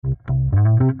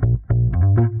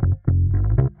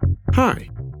Hi,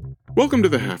 welcome to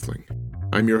The Halfling.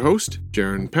 I'm your host,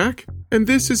 Jaren Pack, and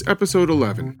this is episode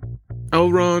 11,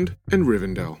 Elrond and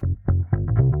Rivendell.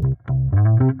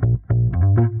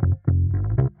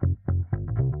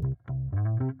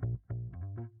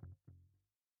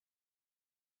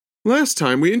 Last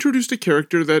time, we introduced a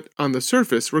character that, on the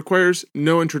surface, requires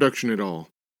no introduction at all.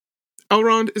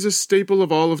 Elrond is a staple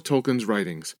of all of Tolkien's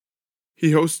writings.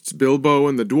 He hosts Bilbo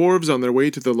and the dwarves on their way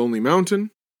to the Lonely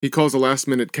Mountain. He calls a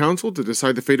last-minute council to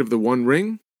decide the fate of the One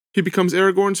Ring. He becomes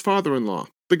Aragorn's father-in-law.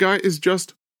 The guy is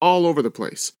just all over the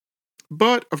place.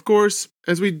 But, of course,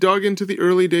 as we dug into the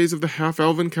early days of the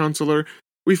half-elven counselor,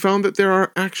 we found that there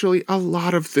are actually a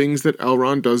lot of things that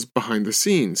Elrond does behind the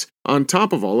scenes, on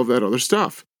top of all of that other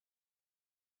stuff.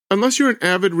 Unless you're an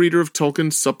avid reader of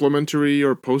Tolkien's supplementary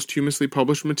or posthumously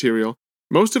published material,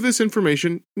 most of this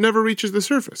information never reaches the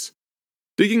surface.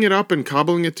 Digging it up and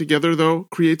cobbling it together, though,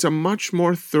 creates a much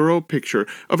more thorough picture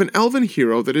of an elven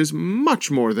hero that is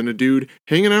much more than a dude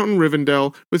hanging out in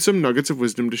Rivendell with some nuggets of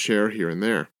wisdom to share here and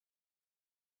there.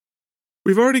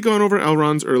 We've already gone over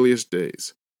Elrond's earliest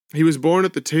days. He was born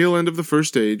at the tail end of the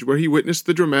First Age, where he witnessed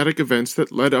the dramatic events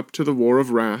that led up to the War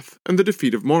of Wrath and the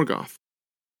defeat of Morgoth.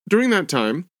 During that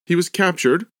time, he was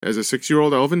captured, as a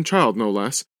 6-year-old elven child no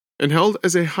less, and held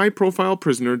as a high-profile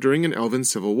prisoner during an elven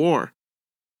civil war.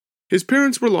 His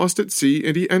parents were lost at sea,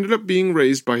 and he ended up being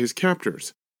raised by his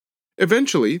captors.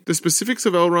 Eventually, the specifics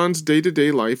of Elrond's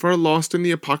day-to-day life are lost in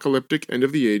the apocalyptic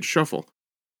end-of-the-age shuffle.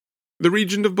 The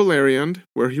region of Beleriand,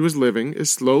 where he was living,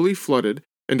 is slowly flooded,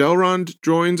 and Elrond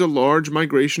joins a large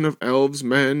migration of elves,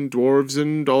 men, dwarves,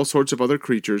 and all sorts of other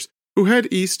creatures who head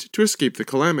east to escape the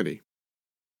calamity.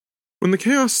 When the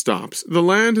chaos stops, the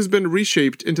land has been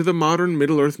reshaped into the modern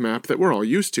Middle-earth map that we're all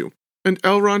used to, and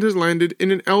Elrond has landed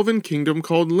in an elven kingdom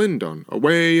called Lindon,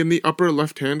 away in the upper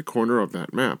left-hand corner of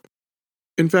that map.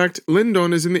 In fact,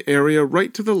 Lindon is in the area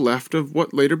right to the left of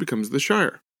what later becomes the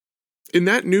Shire. In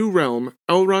that new realm,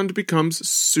 Elrond becomes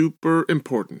super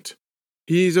important.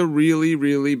 He's a really,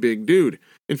 really big dude.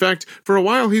 In fact, for a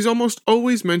while he's almost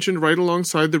always mentioned right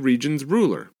alongside the region's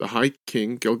ruler, the High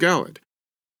King Gil-galad.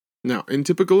 Now, in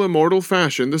typical immortal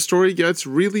fashion, the story gets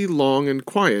really long and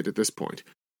quiet at this point.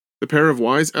 The pair of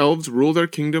wise elves rule their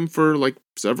kingdom for,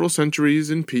 several centuries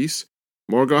in peace.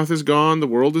 Morgoth is gone, the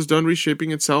world is done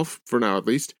reshaping itself, for now at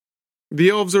least. The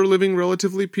elves are living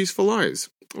relatively peaceful lives.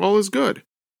 All is good.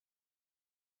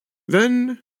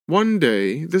 Then, one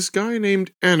day, this guy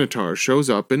named Annatar shows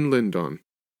up in Lindon,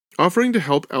 offering to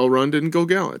help Elrond and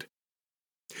Gil-galad.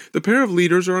 The pair of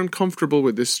leaders are uncomfortable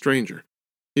with this stranger.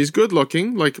 He's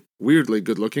good-looking, weirdly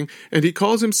good-looking, and he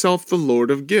calls himself the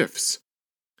Lord of Gifts.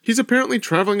 He's apparently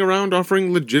traveling around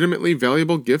offering legitimately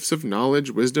valuable gifts of knowledge,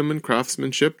 wisdom, and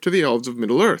craftsmanship to the elves of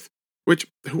Middle-earth, which,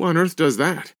 who on earth does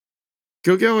that?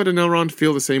 Gil-galad and Elrond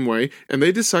feel the same way, and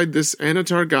they decide this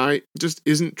Annatar guy just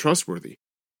isn't trustworthy.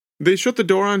 They shut the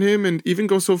door on him and even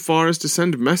go so far as to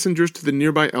send messengers to the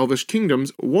nearby elvish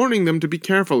kingdoms, warning them to be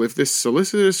careful if this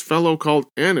solicitous fellow called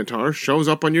Annatar shows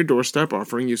up on your doorstep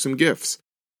offering you some gifts.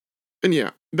 And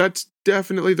yeah, that's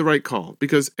definitely the right call,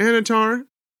 because Annatar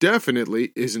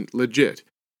definitely isn't legit.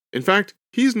 In fact,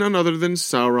 he's none other than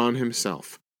Sauron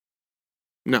himself.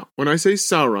 Now, when I say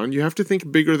Sauron, you have to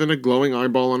think bigger than a glowing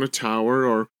eyeball on a tower,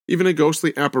 or even a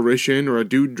ghostly apparition, or a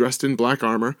dude dressed in black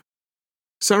armor.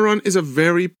 Sauron is a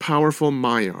very powerful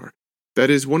Maiar,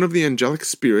 that is one of the angelic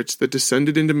spirits that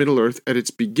descended into Middle-earth at its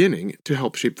beginning to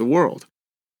help shape the world.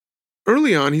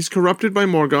 Early on, he's corrupted by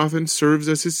Morgoth and serves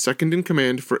as his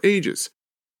second-in-command for ages.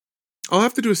 I'll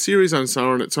have to do a series on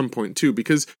Sauron at some point too,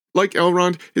 because, like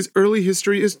Elrond, his early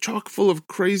history is chock full of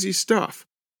crazy stuff.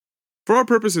 For our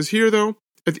purposes here, though,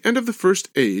 at the end of the First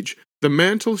Age, the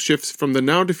mantle shifts from the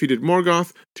now-defeated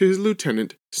Morgoth to his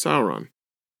lieutenant, Sauron.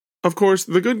 Of course,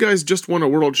 the good guys just won a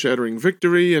world-shattering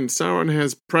victory, and Sauron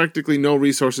has practically no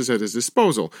resources at his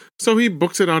disposal, so he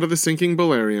books it out of the sinking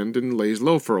Beleriand and lays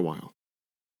low for a while.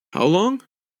 How long?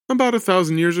 About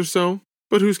 1,000 years or so,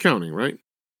 but who's counting, right?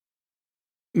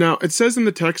 Now, it says in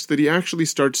the text that he actually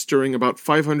starts stirring about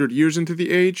 500 years into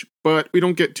the age, but we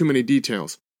don't get too many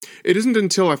details. It isn't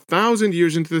until 1,000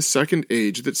 years into the Second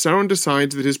Age that Sauron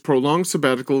decides that his prolonged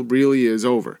sabbatical really is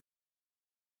over.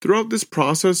 Throughout this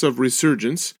process of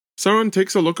resurgence, Sauron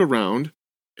takes a look around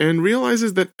and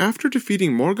realizes that after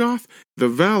defeating Morgoth, the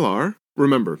Valar,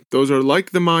 remember, those are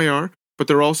like the Maiar, but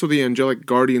they're also the angelic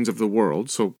guardians of the world,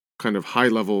 so kind of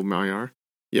high-level Maiar.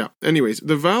 Yeah, anyways,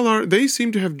 the Valar, they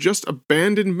seem to have just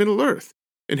abandoned Middle-earth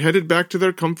and headed back to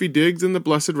their comfy digs in the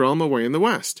Blessed Realm away in the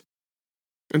west.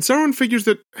 And Sauron figures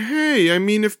that, hey,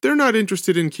 if they're not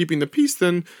interested in keeping the peace,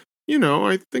 then,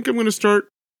 I think I'm going to start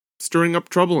stirring up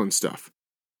trouble and stuff.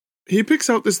 He picks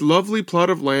out this lovely plot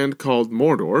of land called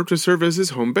Mordor to serve as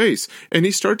his home base, and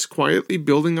he starts quietly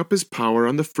building up his power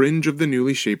on the fringe of the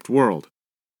newly shaped world.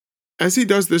 As he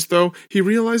does this, though, he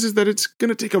realizes that it's going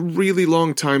to take a really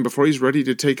long time before he's ready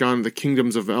to take on the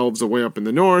kingdoms of elves away up in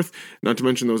the north, not to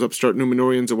mention those upstart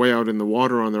Númenóreans away out in the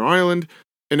water on their island,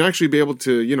 and actually be able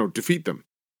to, defeat them.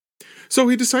 So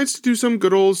he decides to do some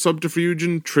good old subterfuge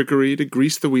and trickery to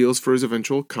grease the wheels for his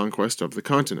eventual conquest of the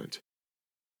continent.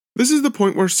 This is the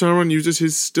point where Sauron uses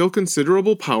his still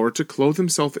considerable power to clothe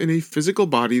himself in a physical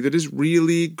body that is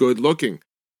really good-looking.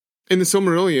 In the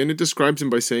Silmarillion, it describes him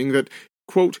by saying that,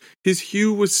 quote, his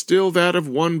hue was still that of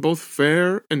one both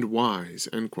fair and wise,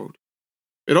 end quote.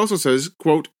 It also says,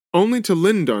 quote, only to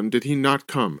Lindon did he not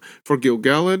come, for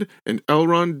Gil-galad and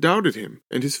Elrond doubted him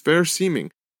and his fair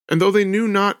seeming, and though they knew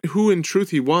not who in truth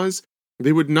he was,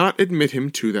 they would not admit him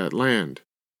to that land,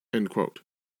 end quote.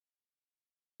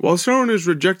 While Sauron is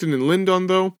rejected in Lindon,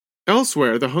 though,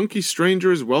 elsewhere the hunky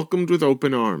stranger is welcomed with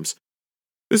open arms.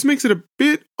 This makes it a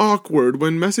bit awkward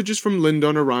when messages from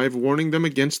Lindon arrive warning them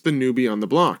against the newbie on the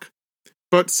block.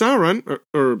 But Sauron,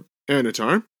 or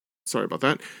Anatar, sorry about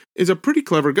that, is a pretty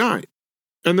clever guy.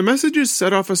 And the messages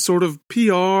set off a sort of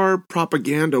PR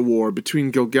propaganda war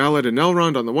between Gil-galad and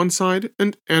Elrond on the one side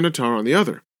and Anatar on the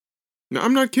other. Now,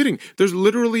 I'm not kidding. There's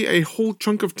literally a whole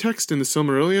chunk of text in the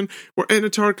Silmarillion where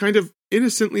Anatar kind of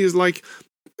innocently is like,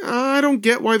 I don't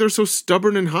get why they're so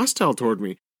stubborn and hostile toward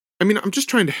me. I mean, I'm just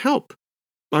trying to help.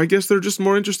 I guess they're just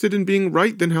more interested in being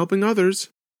right than helping others.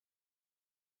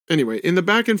 Anyway, in the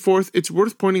back and forth, it's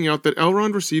worth pointing out that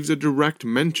Elrond receives a direct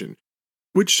mention,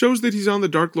 which shows that he's on the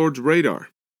Dark Lord's radar.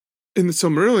 In the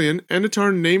Silmarillion,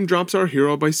 Anatar name-drops our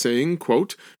hero by saying,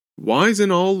 quote, wise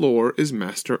in all lore is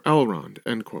Master Elrond,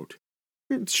 end quote.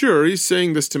 Sure, he's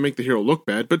saying this to make the hero look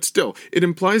bad, but still, it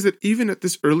implies that even at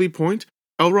this early point,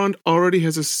 Elrond already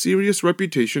has a serious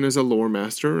reputation as a lore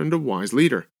master and a wise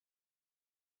leader.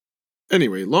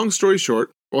 Anyway, long story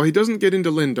short, while he doesn't get into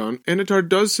Lindon, Anatar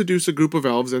does seduce a group of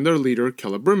elves and their leader,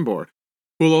 Celebrimbor,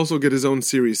 who will also get his own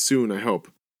series soon, I hope.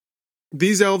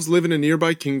 These elves live in a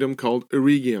nearby kingdom called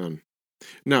Eregion.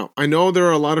 Now, I know there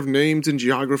are a lot of names and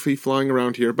geography flying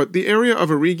around here, but the area of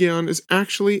Eregion is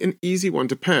actually an easy one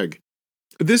to peg.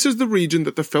 This is the region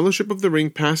that the Fellowship of the Ring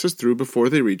passes through before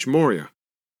they reach Moria.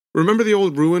 Remember the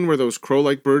old ruin where those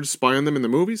crow-like birds spy on them in the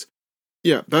movies?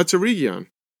 Yeah, that's Eregion.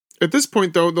 At this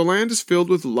point, though, the land is filled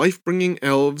with life-bringing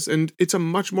elves, and it's a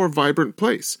much more vibrant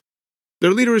place.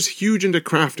 Their leader is huge into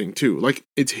crafting, too, like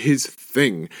it's his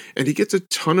thing, and he gets a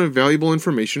ton of valuable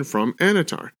information from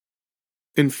Anatar.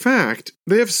 In fact,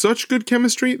 they have such good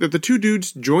chemistry that the two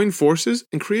dudes join forces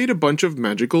and create a bunch of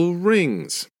magical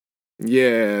rings.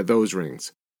 Yeah, those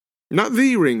rings. Not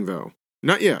the ring, though.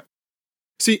 Not yet.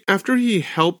 See, after he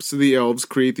helps the elves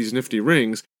create these nifty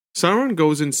rings, Sauron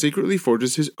goes and secretly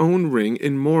forges his own ring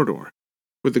in Mordor,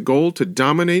 with the goal to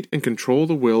dominate and control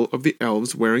the will of the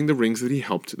elves wearing the rings that he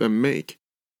helped them make.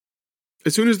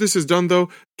 As soon as this is done, though,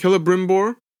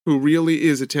 Celebrimbor, who really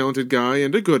is a talented guy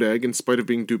and a good egg in spite of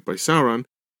being duped by Sauron,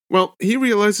 well, he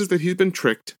realizes that he's been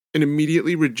tricked and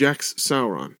immediately rejects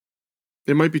Sauron.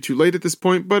 It might be too late at this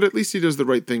point, but at least he does the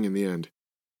right thing in the end.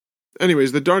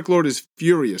 Anyways, the Dark Lord is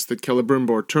furious that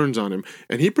Celebrimbor turns on him,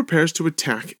 and he prepares to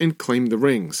attack and claim the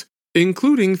rings,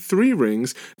 including 3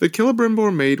 rings that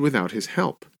Celebrimbor made without his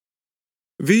help.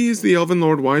 These the Elven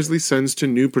Lord wisely sends to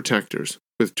new protectors,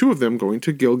 with 2 of them going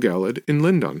to Gil-galad in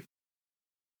Lindon.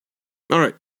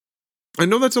 Alright, I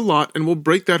know that's a lot, and we'll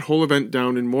break that whole event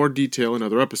down in more detail in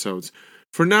other episodes.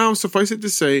 For now, suffice it to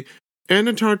say,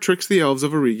 Anatar tricks the elves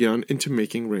of Eregion into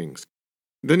making rings.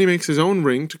 Then he makes his own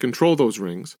ring to control those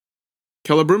rings.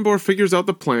 Celebrimbor figures out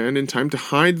the plan in time to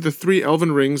hide the 3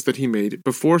 elven rings that he made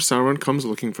before Sauron comes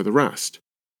looking for the rest.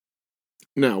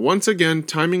 Now, once again,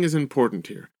 timing is important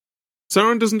here.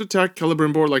 Sauron doesn't attack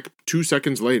Celebrimbor like 2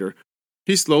 seconds later.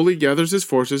 He slowly gathers his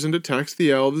forces and attacks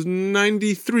the elves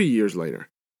 93 years later.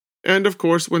 And of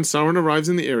course, when Sauron arrives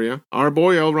in the area, our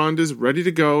boy Elrond is ready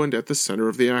to go and at the center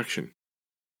of the action.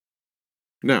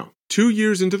 Now, 2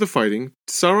 years into the fighting,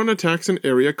 Sauron attacks an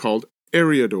area called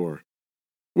Eriador,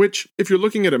 which, if you're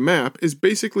looking at a map, is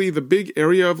basically the big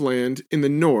area of land in the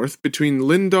north between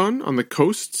Lindon on the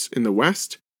coasts in the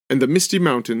west and the Misty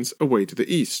Mountains away to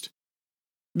the east.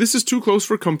 This is too close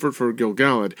for comfort for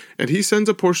Gil-galad, and he sends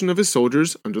a portion of his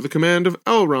soldiers, under the command of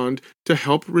Elrond, to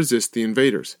help resist the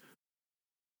invaders.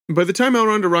 By the time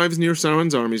Elrond arrives near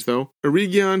Sauron's armies, though,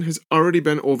 Eregion has already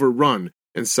been overrun,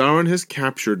 and Sauron has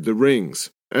captured the rings,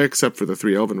 except for the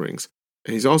 3 elven rings,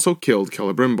 and he's also killed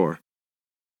Celebrimbor.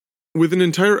 With an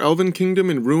entire elven kingdom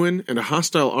in ruin and a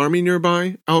hostile army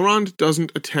nearby, Elrond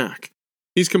doesn't attack.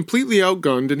 He's completely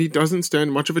outgunned and he doesn't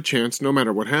stand much of a chance no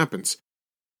matter what happens.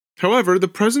 However, the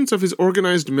presence of his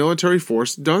organized military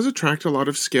force does attract a lot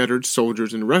of scattered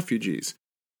soldiers and refugees.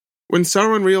 When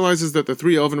Sauron realizes that the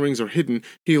 3 elven rings are hidden,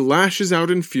 he lashes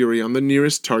out in fury on the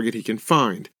nearest target he can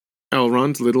find,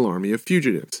 Elrond's little army of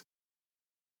fugitives.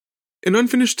 In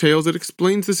Unfinished Tales, it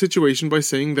explains the situation by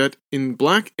saying that, in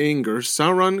black anger,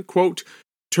 Sauron, quote,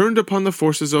 turned upon the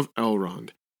forces of Elrond.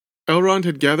 Elrond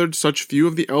had gathered such few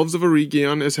of the elves of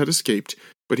Eregion as had escaped,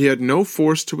 but he had no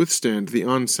force to withstand the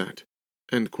onset.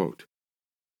 End quote.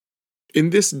 In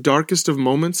this darkest of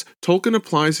moments, Tolkien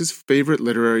applies his favorite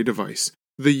literary device,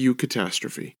 the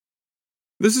eucatastrophe.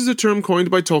 This is a term coined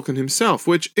by Tolkien himself,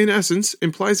 which, in essence,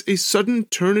 implies a sudden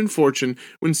turn in fortune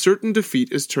when certain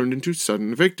defeat is turned into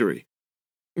sudden victory.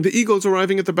 The eagles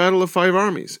arriving at the Battle of 5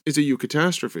 Armies is a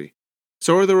eucatastrophe.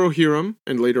 So are the Rohirrim,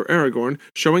 and later Aragorn,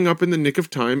 showing up in the nick of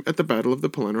time at the Battle of the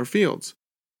Pelennor Fields.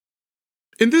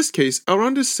 In this case,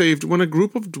 Elrond is saved when a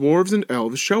group of dwarves and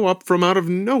elves show up from out of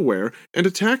nowhere and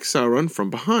attack Sauron from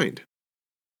behind.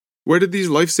 Where did these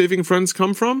life-saving friends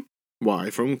come from? Why,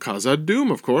 from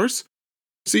Khazad-dûm, of course.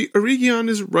 See, Eregion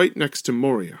is right next to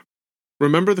Moria.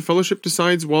 Remember, the Fellowship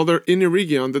decides while they're in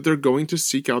Eregion that they're going to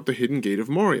seek out the hidden gate of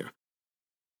Moria.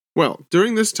 Well,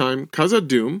 during this time,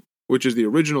 Khazad-dûm, which is the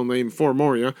original name for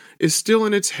Moria, is still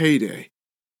in its heyday.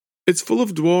 It's full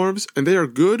of dwarves, and they are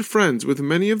good friends with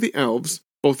many of the elves,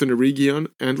 both in Eregion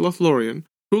and Lothlorien,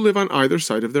 who live on either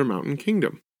side of their mountain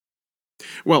kingdom.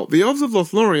 Well, the elves of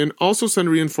Lothlorien also send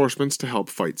reinforcements to help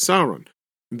fight Sauron.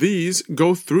 These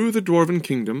go through the dwarven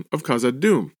kingdom of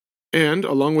Khazad-dûm, and,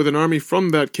 along with an army from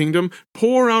that kingdom,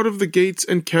 pour out of the gates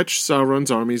and catch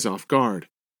Sauron's armies off guard.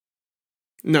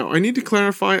 Now, I need to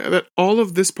clarify that all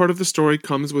of this part of the story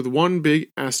comes with one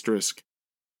big asterisk.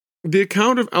 The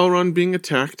account of Elrond being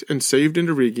attacked and saved in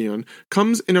Eregion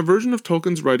comes in a version of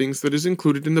Tolkien's writings that is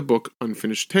included in the book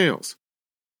Unfinished Tales.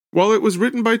 While it was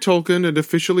written by Tolkien and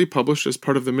officially published as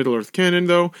part of the Middle-earth canon,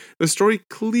 though, the story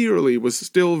clearly was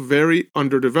still very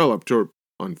underdeveloped, or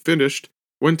unfinished,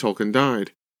 when Tolkien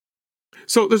died.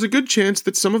 So there's a good chance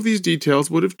that some of these details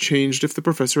would have changed if the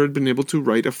professor had been able to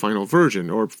write a final version,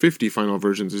 or 50 final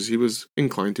versions as he was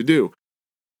inclined to do.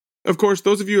 Of course,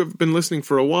 those of you who have been listening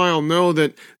for a while know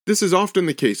that this is often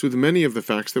the case with many of the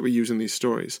facts that we use in these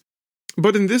stories.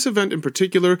 But in this event in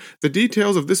particular, the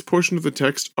details of this portion of the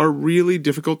text are really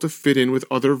difficult to fit in with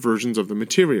other versions of the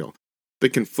material. They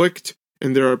conflict,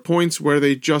 and there are points where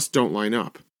they just don't line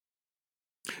up.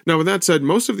 Now, with that said,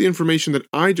 most of the information that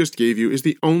I just gave you is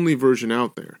the only version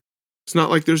out there. It's not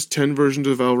like there's 10 versions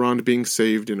of Elrond being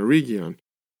saved in Eregion.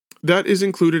 That is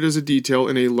included as a detail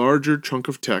in a larger chunk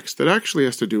of text that actually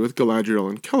has to do with Galadriel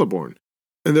and Celeborn.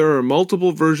 And there are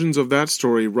multiple versions of that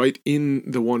story right in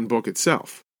the one book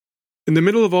itself. In the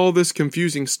middle of all this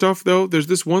confusing stuff, though, there's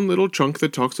this one little chunk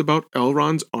that talks about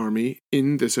Elrond's army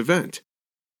in this event.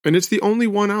 And it's the only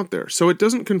one out there, so it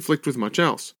doesn't conflict with much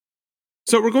else.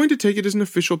 So we're going to take it as an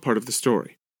official part of the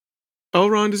story.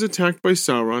 Elrond is attacked by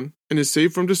Sauron and is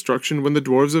saved from destruction when the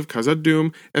dwarves of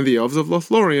Khazad-dûm and the elves of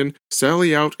Lothlorien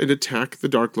sally out and attack the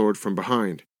Dark Lord from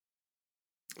behind.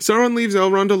 Sauron leaves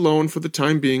Elrond alone for the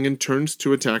time being and turns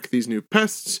to attack these new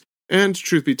pests, and,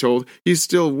 truth be told, he's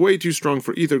still way too strong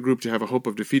for either group to have a hope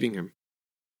of defeating him.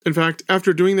 In fact,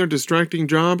 after doing their distracting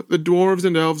job, the dwarves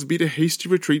and elves beat a hasty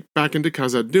retreat back into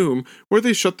Khazad-dûm, where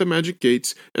they shut the magic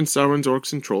gates and Sauron's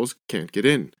orcs and trolls can't get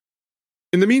in.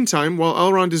 In the meantime, while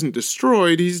Elrond isn't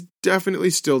destroyed, he's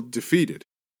definitely still defeated.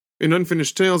 In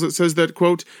Unfinished Tales it says that,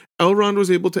 quote, Elrond was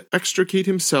able to extricate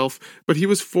himself, but he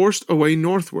was forced away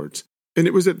northwards, and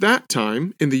it was at that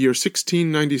time, in the year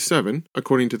 1697,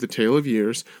 according to the Tale of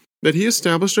Years, that he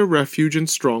established a refuge and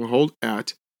stronghold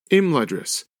at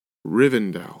Imladris,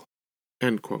 Rivendell.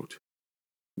 End quote.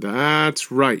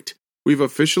 That's right. We've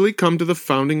officially come to the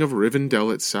founding of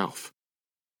Rivendell itself.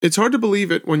 It's hard to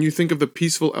believe it when you think of the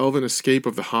peaceful elven escape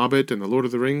of The Hobbit and The Lord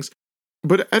of the Rings,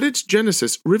 but at its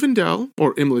genesis, Rivendell,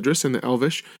 or Imladris in the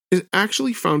Elvish, is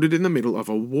actually founded in the middle of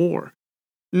a war.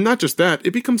 Not just that,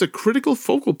 it becomes a critical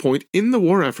focal point in the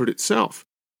war effort itself.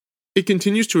 It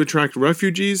continues to attract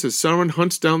refugees as Sauron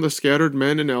hunts down the scattered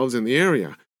men and elves in the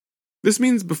area. This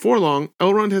means before long,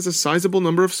 Elrond has a sizable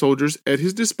number of soldiers at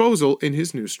his disposal in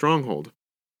his new stronghold.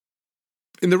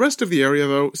 In the rest of the area,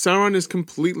 though, Sauron is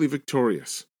completely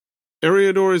victorious.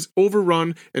 Eriador is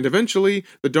overrun, and eventually,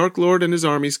 the Dark Lord and his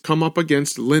armies come up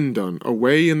against Lindon,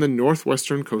 away in the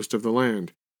northwestern coast of the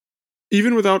land.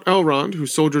 Even without Elrond,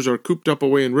 whose soldiers are cooped up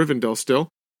away in Rivendell still,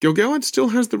 Gil-galad still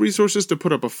has the resources to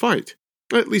put up a fight,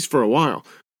 at least for a while.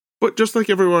 But just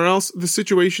like everywhere else, the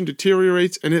situation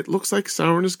deteriorates, and it looks like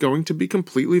Sauron is going to be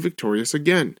completely victorious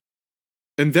again.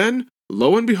 And then,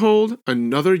 lo and behold,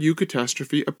 another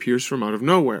eucatastrophe appears from out of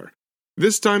nowhere.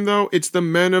 This time, though, it's the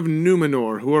men of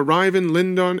Numenor who arrive in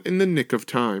Lindon in the nick of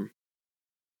time.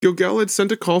 Gil-galad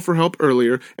sent a call for help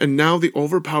earlier, and now the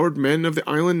overpowered men of the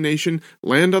island nation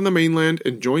land on the mainland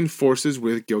and join forces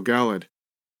with Gil-galad.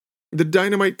 The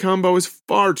dynamite combo is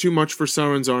far too much for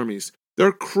Sauron's armies.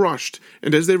 They're crushed,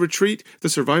 and as they retreat, the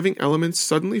surviving elements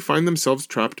suddenly find themselves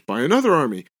trapped by another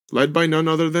army, led by none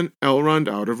other than Elrond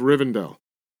out of Rivendell.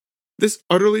 This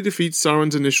utterly defeats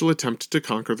Sauron's initial attempt to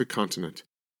conquer the continent.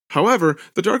 However,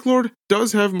 the Dark Lord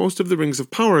does have most of the Rings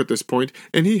of Power at this point,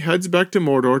 and he heads back to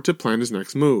Mordor to plan his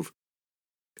next move.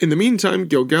 In the meantime,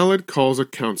 Gil-galad calls a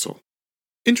council.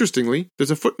 Interestingly,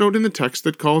 there's a footnote in the text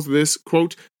that calls this,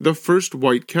 quote, the First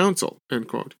White Council, end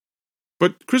quote.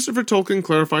 But Christopher Tolkien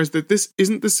clarifies that this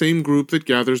isn't the same group that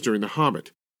gathers during The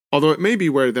Hobbit, although it may be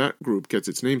where that group gets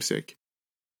its namesake.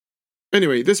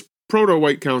 Anyway, this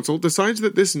Proto-White Council decides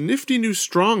that this nifty new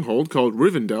stronghold called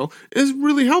Rivendell is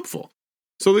really helpful.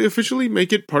 So they officially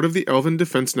make it part of the Elven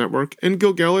Defense Network, and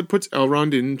Gil-galad puts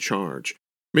Elrond in charge,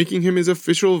 making him his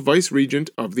official vice-regent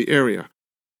of the area.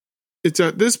 It's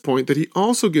at this point that he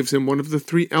also gives him one of the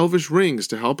 3 elvish rings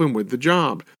to help him with the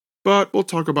job, but we'll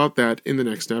talk about that in the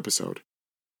next episode.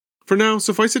 For now,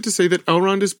 suffice it to say that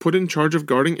Elrond is put in charge of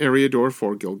guarding Eriador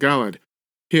for Gil-galad.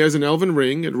 He has an elven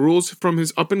ring and rules from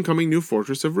his up-and-coming new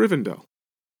fortress of Rivendell.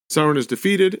 Sauron is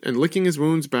defeated and licking his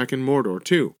wounds back in Mordor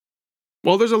too.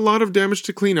 While there's a lot of damage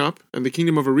to clean up, and the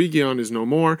kingdom of Eregion is no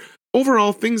more,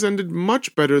 overall things ended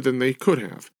much better than they could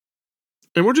have.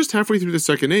 And we're just halfway through the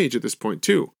Second Age at this point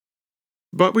too.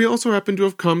 But we also happen to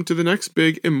have come to the next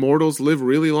big immortals live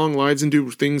really long lives and do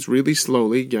things really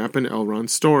slowly gap in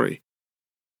Elrond's story.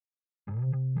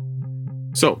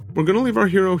 So, we're going to leave our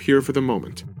hero here for the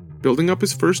moment, building up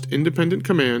his first independent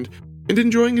command and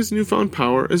enjoying his newfound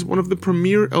power as one of the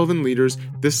premier elven leaders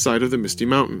this side of the Misty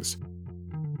Mountains.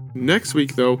 Next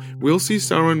week, though, we'll see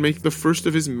Sauron make the first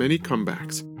of his many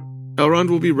comebacks. Elrond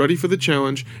will be ready for the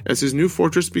challenge as his new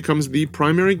fortress becomes the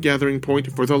primary gathering point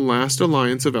for the last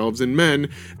alliance of elves and men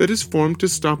that is formed to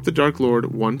stop the Dark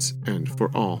Lord once and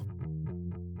for all.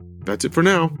 That's it for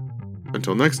now.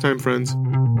 Until next time, friends.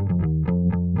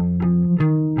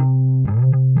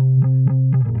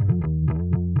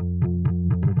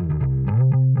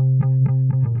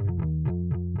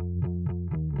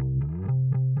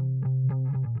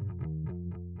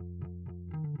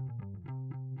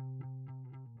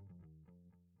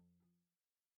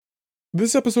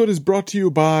 This episode is brought to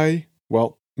you by,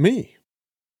 well, me.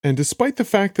 And despite the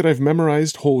fact that I've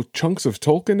memorized whole chunks of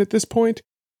Tolkien at this point,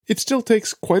 it still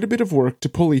takes quite a bit of work to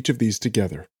pull each of these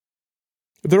together.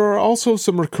 There are also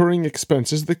some recurring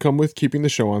expenses that come with keeping the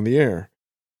show on the air.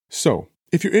 So,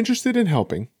 if you're interested in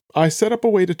helping, I set up a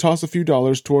way to toss a few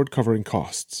dollars toward covering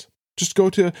costs. Just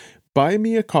go to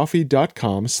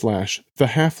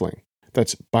buymeacoffee.com/thehalfling.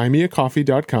 That's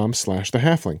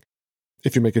buymeacoffee.com/thehalfling.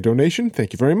 If you make a donation,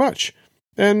 thank you very much.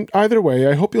 And either way,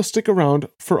 I hope you'll stick around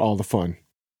for all the fun.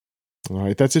 All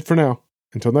right, that's it for now.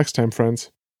 Until next time,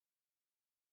 friends.